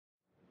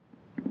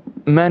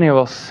many of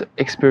us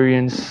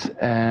experience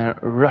the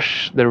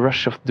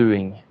rush of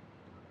doing.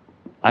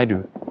 I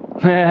do.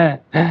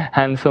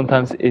 And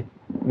sometimes it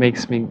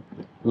makes me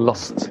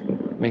lost.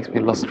 Makes me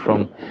lost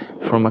from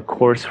a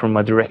course, from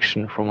a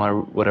direction, from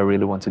what I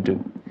really want to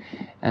do.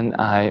 And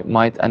I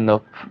might end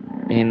up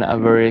in a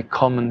very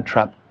common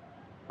trap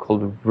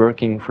called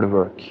working for the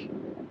work,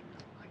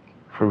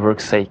 for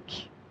work's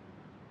sake.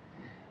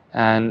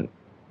 And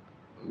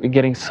we're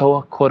getting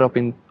so caught up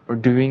in our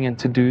doing and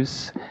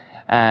to-dos,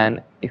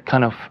 and it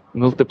kind of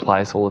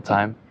multiplies all the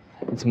time.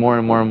 It's more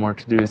and more and more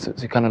to do, so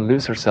you kind of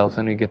lose ourselves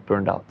and we get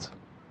burned out.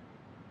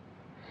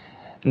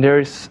 And there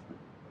is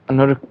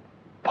another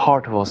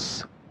part of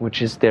us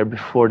which is there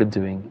before the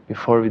doing.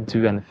 Before we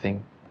do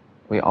anything,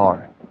 we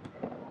are.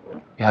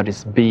 We have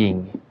this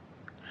being.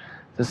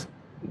 There's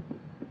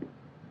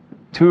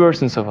two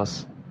versions of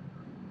us,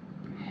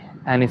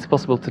 and it's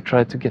possible to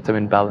try to get them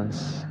in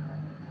balance.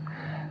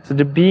 So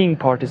the being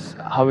part is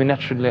how we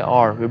naturally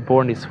are. We're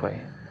born this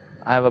way.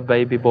 I have a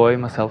baby boy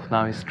myself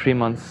now. He's 3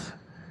 months.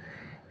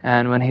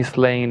 And when he's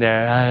laying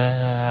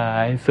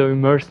there, he's so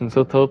immersed and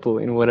so total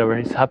in whatever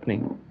is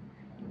happening.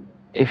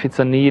 If it's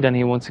a need and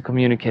he wants to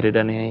communicate it,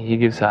 then he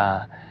gives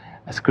a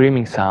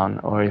screaming sound.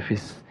 Or if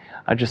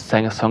I just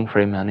sang a song for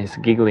him and he's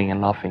giggling and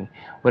laughing.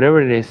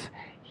 Whatever it is,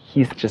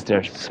 he's just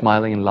there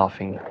smiling and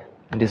laughing.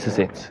 And this is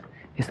it.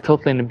 He's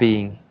totally in the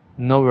being.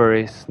 No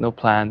worries, no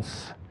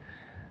plans.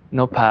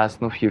 No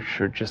past, no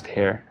future, just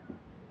here.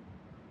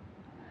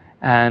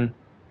 And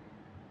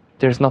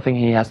there's nothing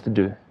he has to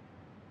do.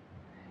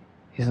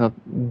 He's not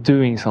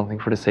doing something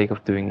for the sake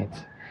of doing it.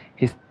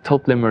 He's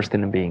totally immersed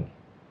in a being.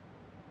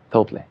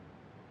 Totally.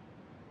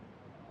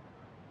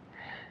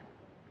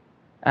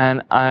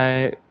 And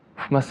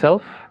for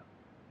myself,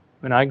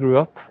 when I grew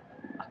up,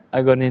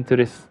 I got into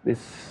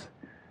this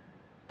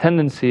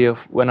tendency of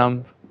when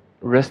I'm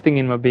resting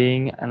in my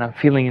being and I'm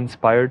feeling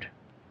inspired,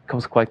 it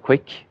comes quite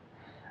quick.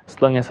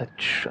 As long as I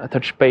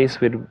touch base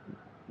with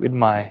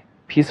my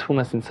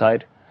peacefulness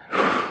inside,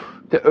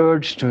 the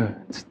urge to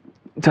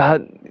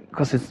have,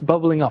 because it's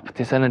bubbling up,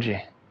 this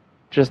energy.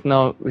 Just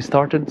now, we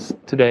started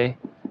today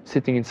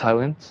sitting in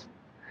silence.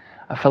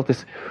 I felt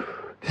this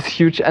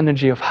huge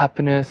energy of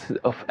happiness,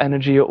 of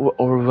energy,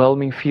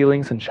 overwhelming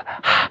feelings, and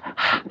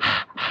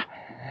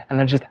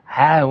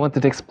I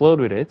wanted to explode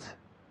with it.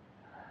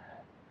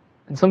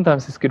 And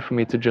sometimes it's good for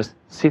me to just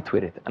sit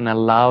with it and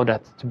allow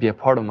that to be a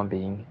part of my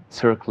being,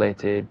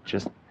 circulated,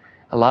 just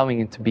allowing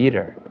it to be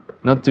there,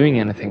 not doing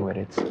anything with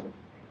it.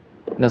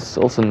 And that's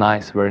also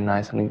nice, very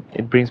nice, and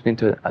it brings me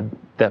into a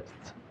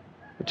depth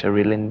which I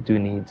really do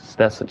need. So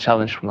that's a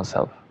challenge for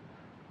myself.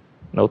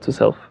 Note to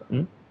self.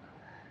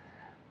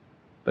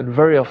 But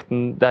very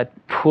often that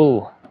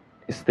pull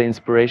is the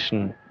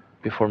inspiration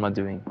before my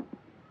doing.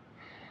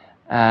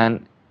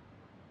 And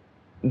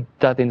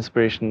that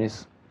inspiration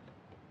is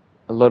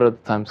a lot of the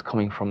times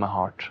coming from my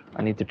heart.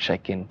 I need to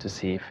check in to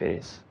see if it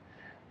is.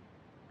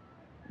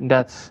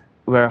 That's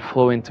where I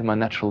flow into my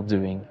natural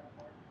doing.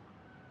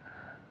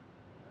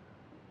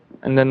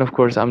 And then of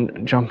course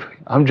I'm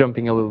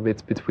jumping a little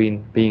bit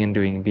between being and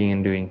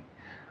doing.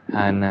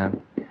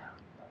 And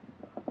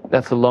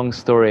that's a long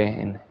story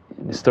in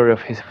the story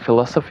of his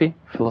philosophy.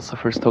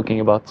 Philosophers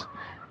talking about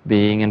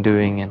being and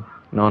doing and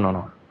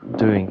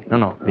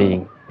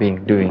being,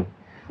 doing.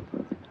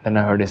 Then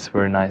I heard this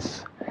very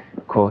nice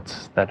quote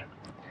that,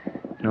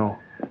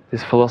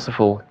 this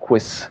philosophical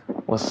quiz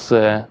was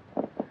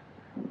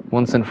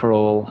once and for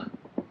all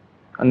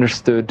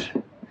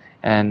understood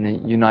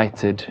and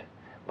united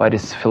by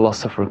this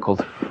philosopher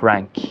called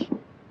Frank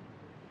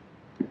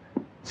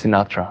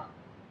Sinatra.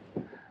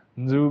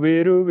 It's a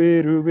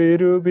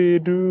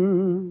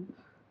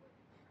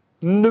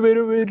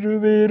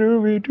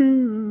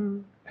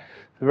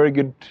very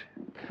good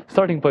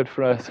starting point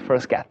for a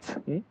scat.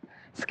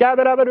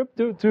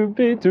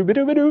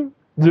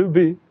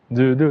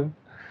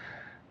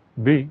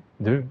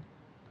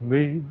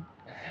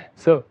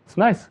 So it's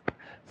nice.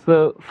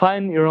 So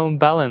find your own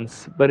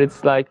balance, but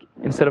it's like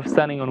instead of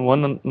standing on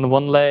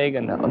one leg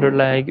and the other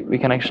leg, we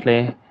can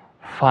actually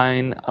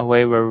find a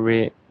way where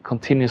we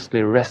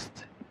continuously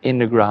rest in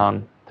the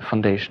ground, the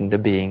foundation, the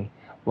being,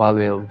 while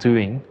we're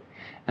doing,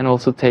 and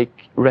also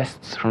take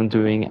rests from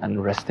doing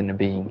and rest in the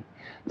being.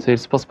 So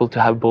it's possible to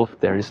have both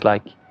there. It's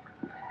like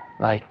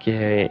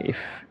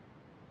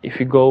if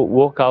you go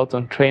walk out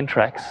on train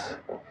tracks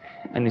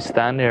and you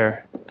stand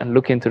there and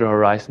look into the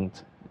horizon,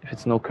 if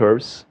it's no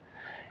curves,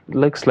 it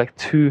looks like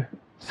two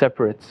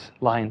separate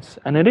lines,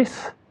 and it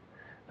is.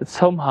 But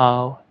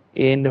somehow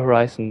in the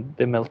horizon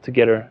they melt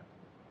together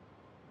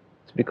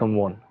to become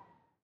one.